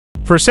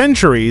For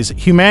centuries,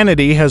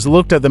 humanity has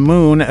looked at the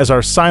moon as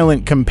our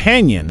silent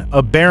companion,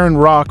 a barren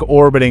rock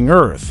orbiting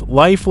Earth,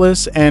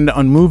 lifeless and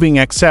unmoving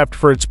except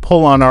for its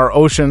pull on our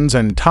oceans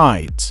and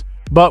tides.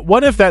 But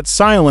what if that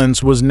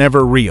silence was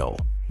never real?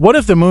 What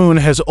if the moon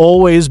has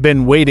always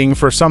been waiting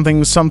for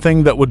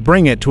something that would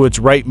bring it to its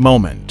right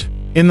moment?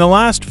 In the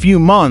last few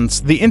months,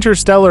 the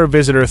Interstellar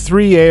Visitor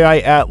 3 AI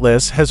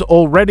Atlas has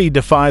already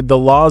defied the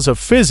laws of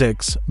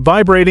physics,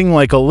 vibrating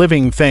like a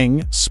living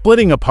thing,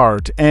 splitting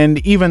apart,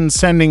 and even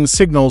sending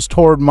signals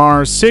toward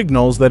Mars,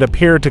 signals that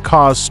appear to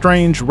cause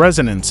strange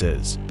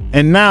resonances.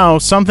 And now,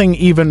 something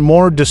even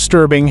more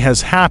disturbing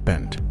has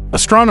happened.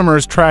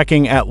 Astronomers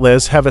tracking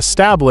Atlas have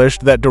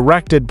established that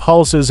directed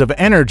pulses of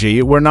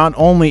energy were not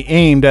only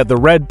aimed at the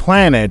red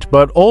planet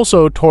but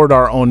also toward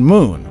our own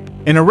moon.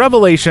 In a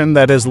revelation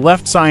that has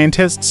left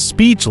scientists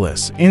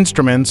speechless,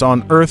 instruments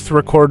on Earth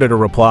recorded a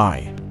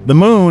reply. The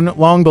moon,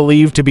 long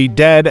believed to be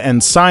dead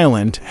and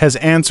silent, has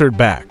answered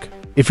back.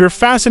 If you're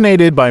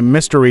fascinated by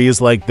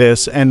mysteries like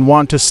this and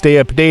want to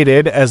stay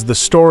updated as the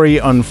story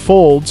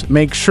unfolds,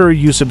 make sure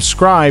you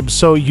subscribe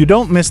so you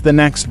don't miss the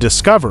next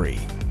discovery.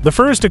 The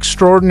first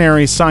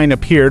extraordinary sign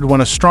appeared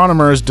when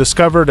astronomers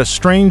discovered a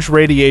strange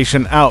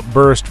radiation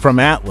outburst from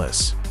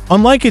Atlas.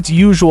 Unlike its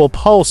usual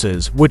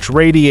pulses, which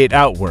radiate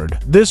outward,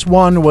 this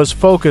one was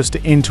focused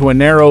into a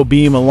narrow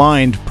beam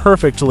aligned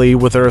perfectly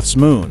with Earth's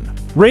moon.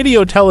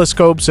 Radio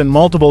telescopes in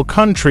multiple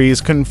countries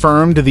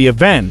confirmed the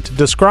event,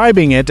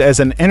 describing it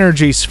as an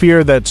energy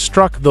sphere that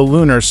struck the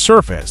lunar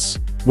surface.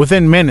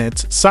 Within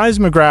minutes,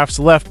 seismographs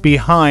left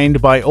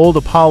behind by old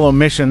Apollo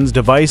missions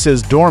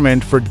devices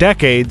dormant for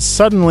decades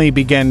suddenly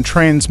began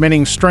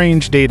transmitting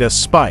strange data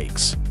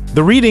spikes.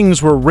 The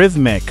readings were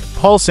rhythmic,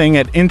 pulsing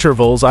at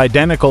intervals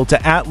identical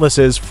to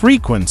Atlas's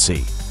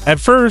frequency. At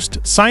first,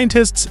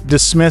 scientists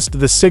dismissed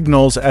the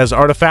signals as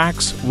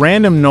artifacts,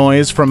 random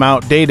noise from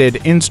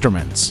outdated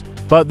instruments.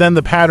 But then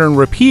the pattern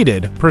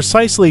repeated,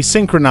 precisely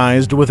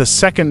synchronized with a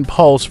second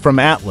pulse from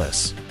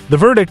Atlas. The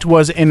verdict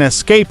was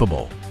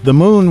inescapable. The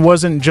moon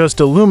wasn't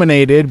just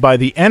illuminated by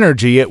the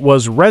energy, it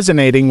was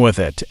resonating with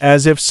it,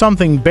 as if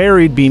something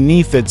buried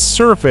beneath its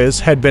surface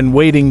had been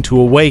waiting to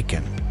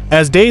awaken.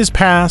 As days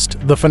passed,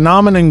 the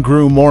phenomenon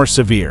grew more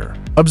severe.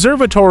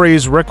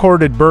 Observatories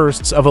recorded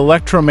bursts of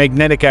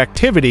electromagnetic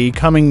activity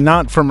coming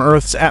not from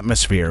Earth's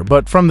atmosphere,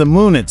 but from the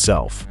moon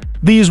itself.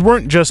 These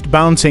weren't just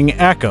bouncing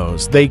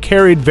echoes, they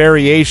carried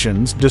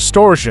variations,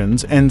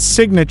 distortions, and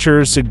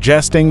signatures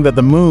suggesting that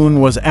the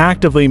moon was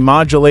actively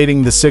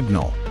modulating the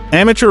signal.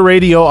 Amateur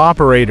radio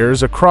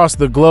operators across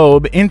the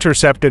globe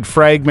intercepted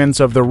fragments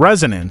of the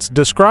resonance,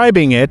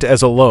 describing it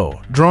as a low,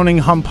 droning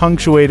hum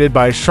punctuated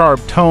by sharp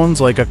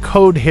tones like a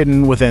code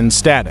hidden within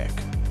static.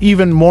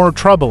 Even more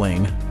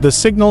troubling, the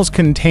signals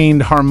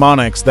contained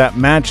harmonics that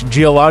matched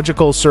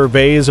geological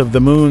surveys of the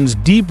moon's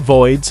deep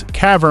voids,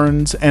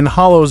 caverns, and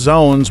hollow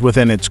zones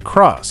within its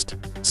crust.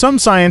 Some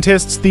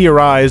scientists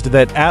theorized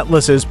that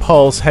Atlas's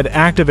pulse had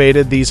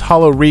activated these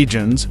hollow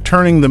regions,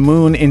 turning the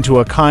moon into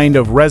a kind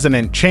of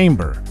resonant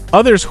chamber.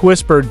 Others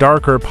whispered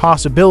darker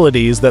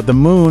possibilities that the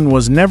moon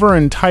was never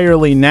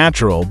entirely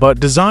natural but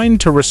designed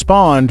to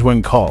respond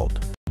when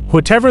called.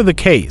 Whatever the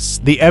case,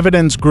 the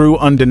evidence grew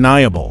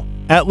undeniable.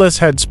 Atlas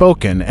had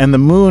spoken, and the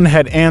moon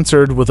had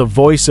answered with a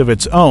voice of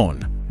its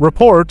own.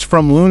 Reports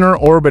from lunar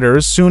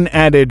orbiters soon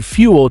added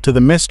fuel to the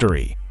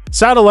mystery.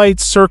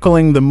 Satellites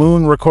circling the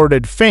moon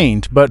recorded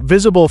faint but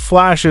visible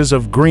flashes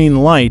of green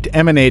light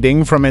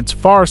emanating from its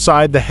far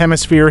side, the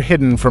hemisphere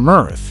hidden from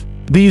Earth.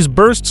 These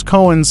bursts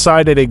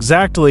coincided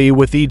exactly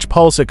with each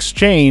pulse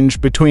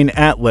exchange between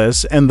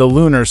Atlas and the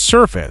lunar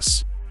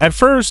surface. At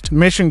first,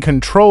 mission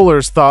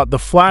controllers thought the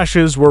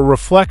flashes were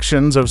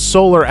reflections of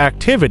solar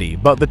activity,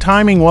 but the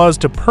timing was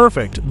too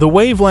perfect, the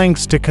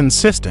wavelengths too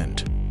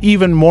consistent.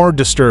 Even more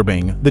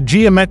disturbing, the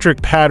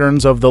geometric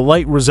patterns of the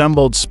light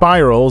resembled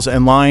spirals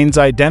and lines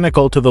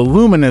identical to the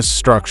luminous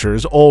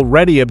structures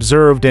already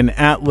observed in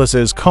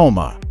Atlas's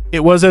Comet.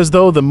 It was as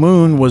though the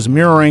moon was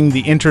mirroring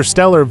the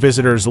interstellar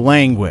visitor's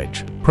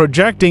language,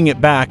 projecting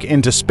it back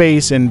into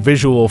space in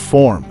visual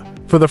form.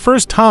 For the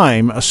first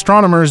time,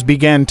 astronomers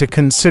began to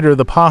consider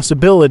the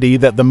possibility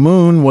that the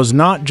moon was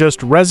not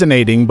just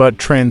resonating but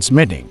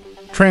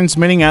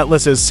transmitting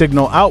Atlas's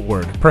signal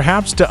outward,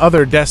 perhaps to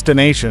other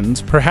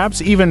destinations,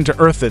 perhaps even to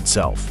Earth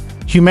itself.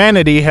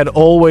 Humanity had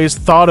always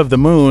thought of the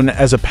moon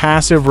as a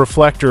passive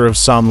reflector of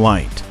some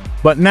light.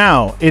 But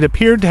now, it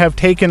appeared to have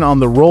taken on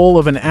the role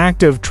of an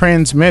active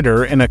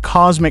transmitter in a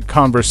cosmic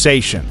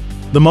conversation.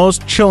 The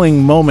most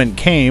chilling moment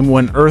came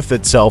when Earth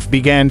itself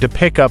began to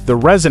pick up the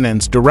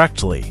resonance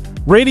directly.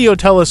 Radio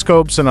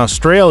telescopes in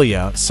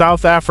Australia,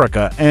 South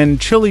Africa,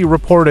 and Chile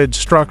reported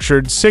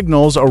structured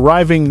signals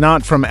arriving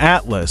not from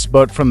Atlas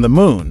but from the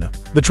moon.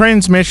 The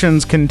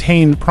transmissions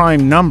contained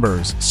prime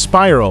numbers,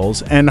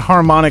 spirals, and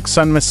harmonics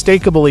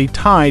unmistakably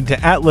tied to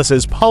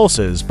Atlas's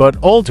pulses but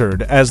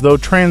altered as though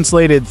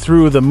translated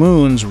through the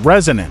moon's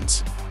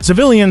resonance.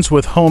 Civilians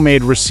with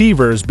homemade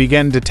receivers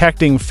began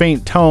detecting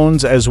faint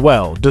tones as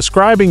well,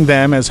 describing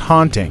them as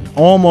haunting,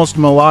 almost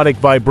melodic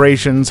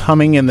vibrations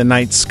humming in the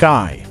night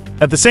sky.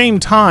 At the same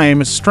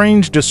time,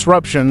 strange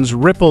disruptions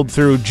rippled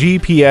through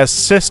GPS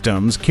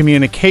systems,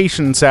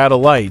 communication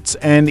satellites,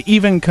 and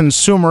even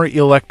consumer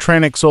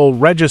electronics, all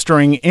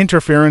registering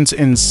interference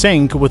in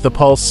sync with the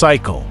pulse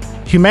cycle.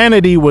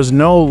 Humanity was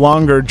no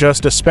longer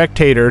just a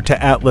spectator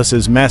to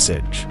Atlas's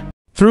message.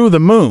 Through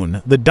the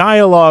moon, the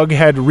dialogue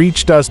had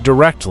reached us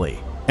directly,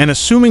 and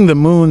assuming the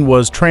moon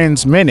was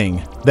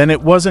transmitting, then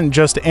it wasn't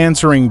just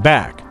answering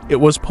back, it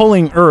was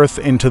pulling Earth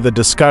into the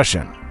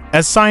discussion.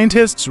 As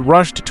scientists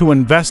rushed to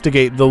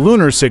investigate the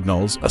lunar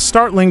signals, a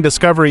startling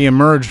discovery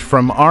emerged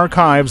from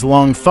archives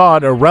long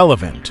thought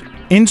irrelevant.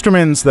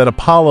 Instruments that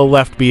Apollo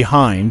left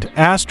behind,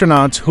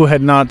 astronauts who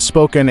had not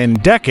spoken in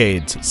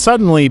decades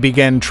suddenly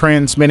began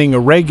transmitting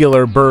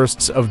irregular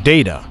bursts of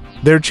data.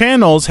 Their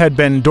channels had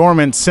been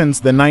dormant since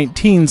the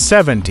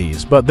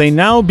 1970s, but they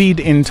now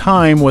beat in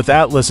time with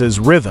Atlas's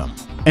rhythm.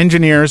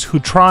 Engineers who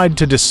tried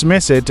to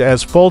dismiss it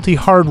as faulty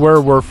hardware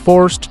were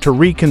forced to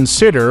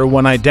reconsider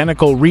when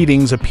identical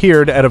readings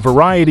appeared at a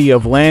variety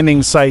of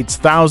landing sites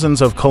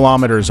thousands of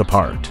kilometers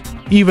apart.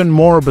 Even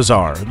more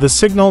bizarre, the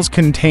signals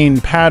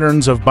contained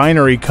patterns of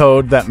binary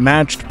code that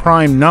matched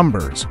prime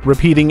numbers,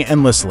 repeating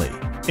endlessly.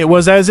 It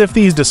was as if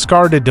these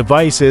discarded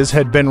devices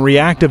had been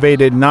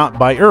reactivated not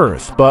by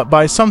Earth, but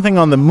by something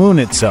on the moon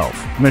itself,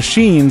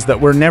 machines that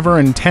were never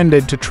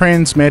intended to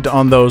transmit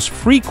on those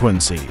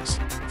frequencies.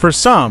 For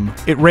some,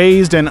 it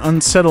raised an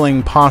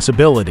unsettling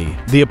possibility.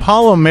 The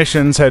Apollo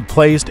missions had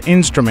placed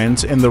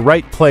instruments in the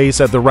right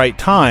place at the right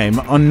time,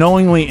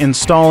 unknowingly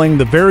installing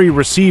the very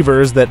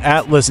receivers that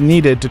Atlas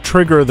needed to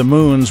trigger the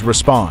moon's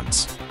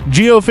response.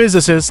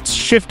 Geophysicists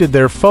shifted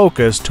their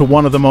focus to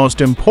one of the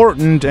most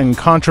important and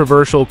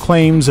controversial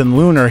claims in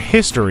lunar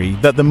history,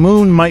 that the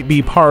moon might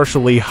be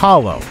partially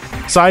hollow.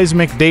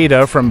 Seismic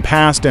data from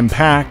past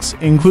impacts,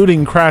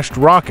 including crashed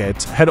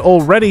rockets, had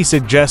already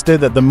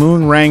suggested that the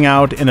moon rang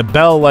out in a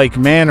bell-like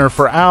manner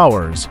for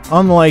hours,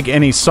 unlike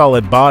any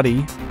solid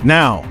body.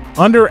 Now,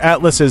 under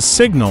Atlas's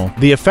signal,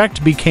 the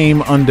effect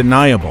became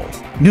undeniable.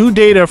 New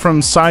data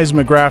from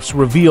seismographs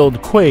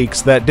revealed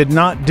quakes that did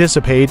not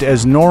dissipate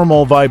as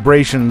normal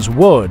vibrations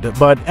would,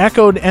 but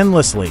echoed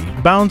endlessly,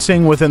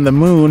 bouncing within the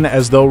moon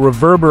as though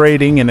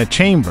reverberating in a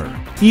chamber.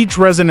 Each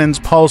resonance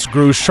pulse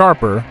grew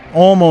sharper,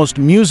 almost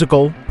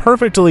musical,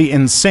 perfectly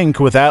in sync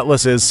with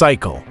Atlas's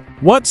cycle.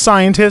 What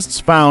scientists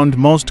found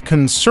most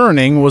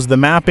concerning was the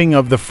mapping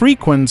of the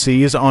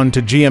frequencies onto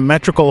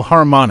geometrical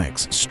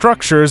harmonics,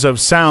 structures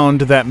of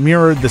sound that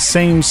mirrored the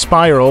same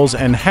spirals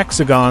and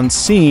hexagons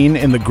seen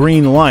in the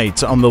green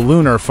lights on the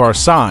lunar far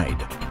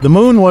side. The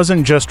moon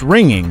wasn't just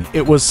ringing,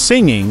 it was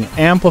singing,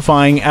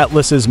 amplifying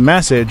Atlas's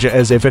message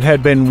as if it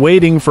had been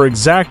waiting for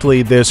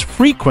exactly this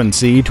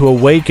frequency to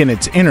awaken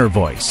its inner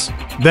voice.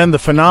 Then the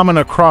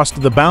phenomena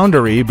crossed the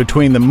boundary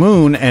between the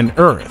moon and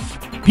Earth.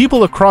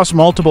 People across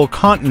multiple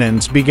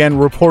continents began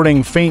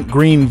reporting faint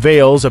green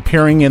veils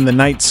appearing in the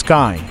night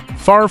sky,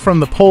 far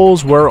from the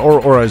poles where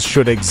auroras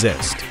should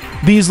exist.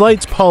 These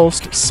lights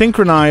pulsed,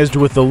 synchronized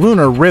with the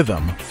lunar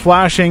rhythm,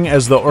 flashing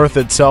as though Earth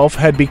itself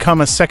had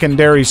become a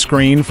secondary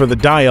screen for the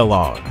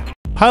dialogue.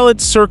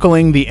 Pilots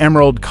circling the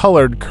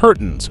emerald-colored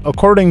curtains,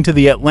 according to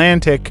The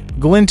Atlantic,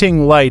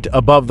 glinting light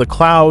above the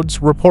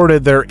clouds,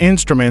 reported their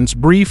instruments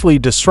briefly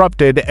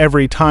disrupted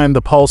every time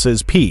the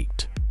pulses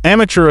peaked.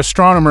 Amateur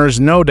astronomers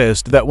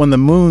noticed that when the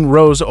moon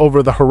rose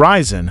over the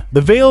horizon, the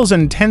veils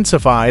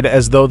intensified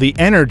as though the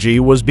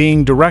energy was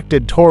being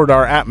directed toward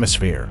our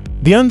atmosphere.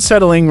 The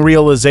unsettling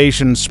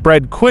realization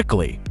spread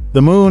quickly.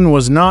 The moon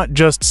was not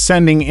just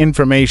sending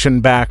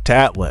information back to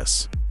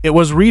Atlas. It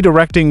was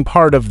redirecting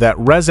part of that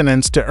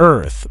resonance to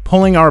Earth,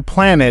 pulling our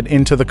planet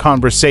into the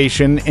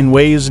conversation in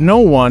ways no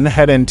one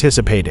had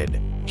anticipated.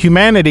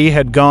 Humanity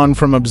had gone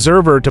from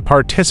observer to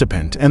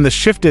participant, and the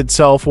shift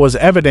itself was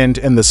evident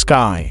in the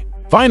sky.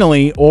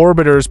 Finally,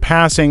 orbiters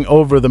passing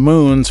over the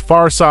moon's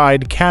far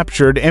side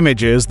captured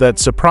images that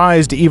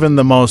surprised even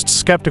the most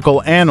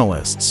skeptical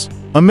analysts.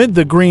 Amid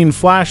the green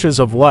flashes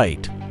of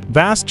light,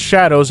 vast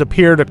shadows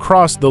appeared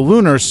across the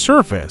lunar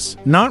surface,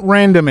 not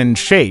random in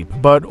shape,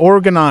 but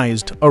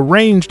organized,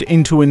 arranged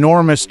into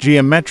enormous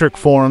geometric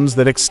forms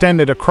that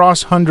extended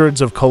across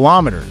hundreds of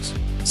kilometers.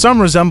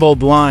 Some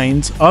resembled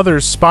lines,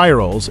 others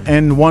spirals,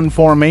 and one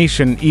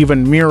formation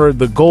even mirrored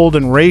the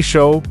golden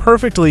ratio,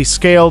 perfectly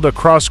scaled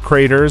across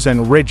craters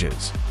and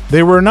ridges.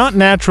 They were not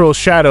natural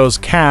shadows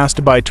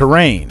cast by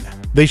terrain.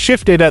 They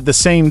shifted at the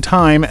same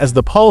time as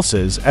the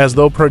pulses, as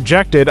though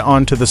projected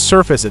onto the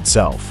surface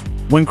itself.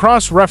 When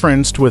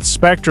cross-referenced with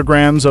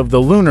spectrograms of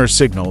the lunar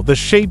signal, the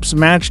shapes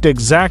matched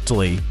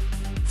exactly,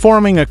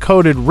 forming a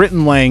coded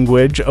written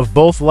language of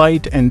both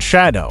light and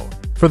shadow.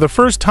 For the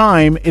first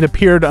time, it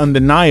appeared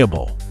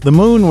undeniable. The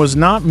moon was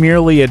not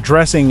merely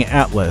addressing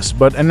Atlas,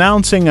 but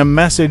announcing a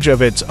message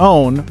of its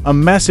own, a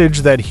message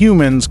that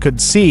humans could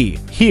see,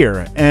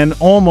 hear, and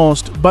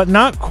almost, but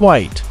not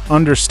quite,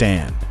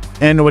 understand.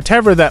 And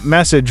whatever that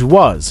message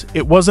was,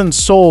 it wasn't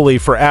solely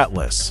for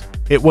Atlas.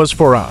 It was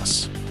for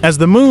us. As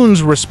the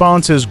moon's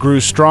responses grew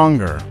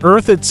stronger,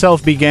 Earth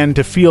itself began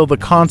to feel the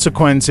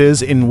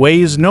consequences in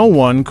ways no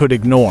one could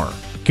ignore.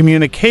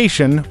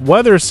 Communication,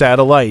 weather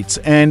satellites,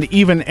 and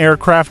even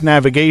aircraft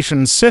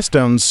navigation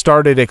systems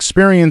started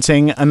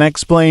experiencing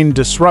unexplained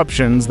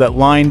disruptions that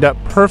lined up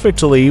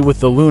perfectly with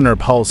the lunar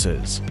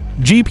pulses.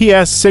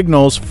 GPS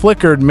signals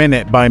flickered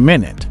minute by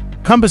minute.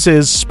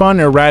 Compasses spun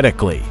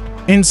erratically.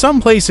 In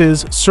some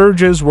places,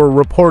 surges were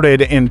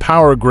reported in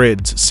power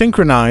grids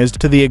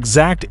synchronized to the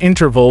exact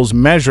intervals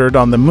measured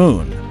on the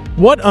moon.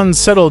 What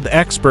unsettled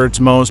experts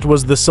most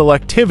was the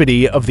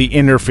selectivity of the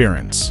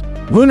interference.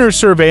 Lunar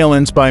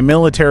surveillance by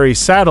military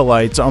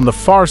satellites on the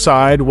far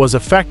side was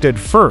affected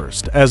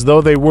first, as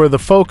though they were the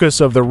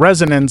focus of the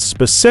resonance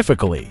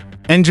specifically.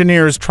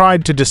 Engineers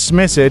tried to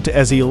dismiss it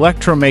as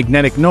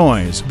electromagnetic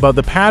noise, but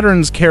the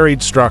patterns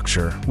carried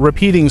structure,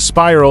 repeating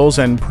spirals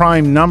and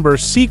prime number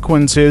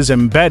sequences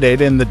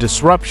embedded in the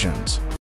disruptions.